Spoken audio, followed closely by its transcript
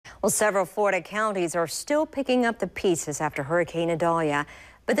Well, several Florida counties are still picking up the pieces after Hurricane Idalia,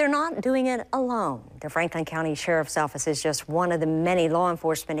 but they're not doing it alone. The Franklin County Sheriff's Office is just one of the many law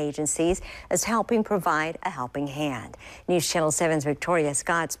enforcement agencies that's helping provide a helping hand. News Channel 7's Victoria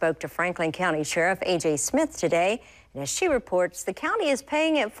Scott spoke to Franklin County Sheriff A.J. Smith today, and as she reports, the county is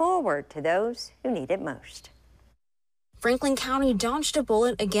paying it forward to those who need it most. Franklin County dodged a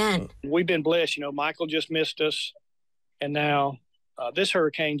bullet again. We've been blessed. Michael just missed us, and now this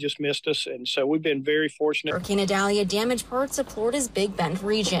hurricane just missed us, and so we've been very fortunate. Hurricane Idalia damaged parts of Florida's Big Bend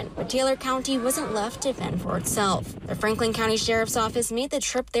region, but Taylor County wasn't left to fend for itself. The Franklin County Sheriff's Office made the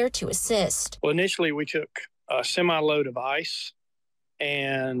trip there to assist. Well, initially we took a semi-load of ice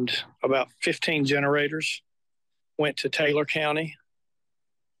and about 15 generators, went to Taylor County,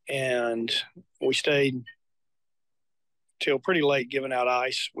 and we stayed till pretty late giving out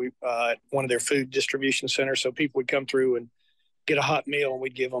ice. We at one of their food distribution centers, so people would come through and get a hot meal, and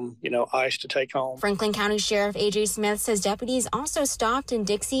we'd give them, ice to take home. Franklin County Sheriff A.J. Smith says deputies also stopped in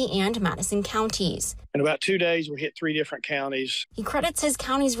Dixie and Madison counties. In about 2 days, we hit 3 different counties. He credits his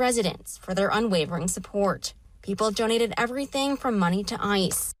county's residents for their unwavering support. People have donated everything from money to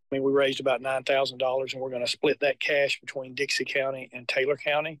ice. We raised about $9,000, and we're going to split that cash between Dixie County and Taylor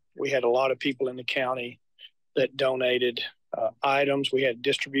County. We had a lot of people in the county that donated items. We had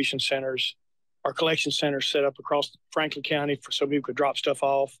distribution centers, our collection centers set up across Franklin County so people could drop stuff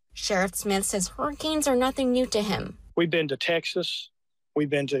off. Sheriff Smith says hurricanes are nothing new to him. We've been to Texas. We've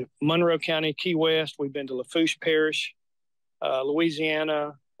been to Monroe County, Key West. We've been to Lafourche Parish,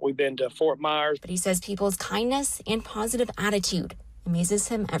 Louisiana. We've been to Fort Myers. But he says people's kindness and positive attitude amazes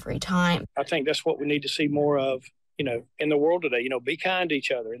him every time. I think that's what we need to see more of, in the world today. Be kind to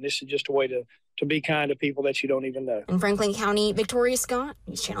each other. And this is just a way to be kind to people that you don't even know. In Franklin County, Victoria Scott,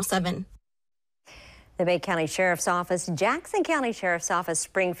 News Channel 7. The Bay County Sheriff's Office, Jackson County Sheriff's Office,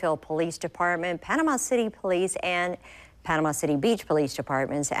 Springfield Police Department, Panama City Police, and Panama City Beach Police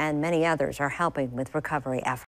Departments, and many others are helping with recovery efforts.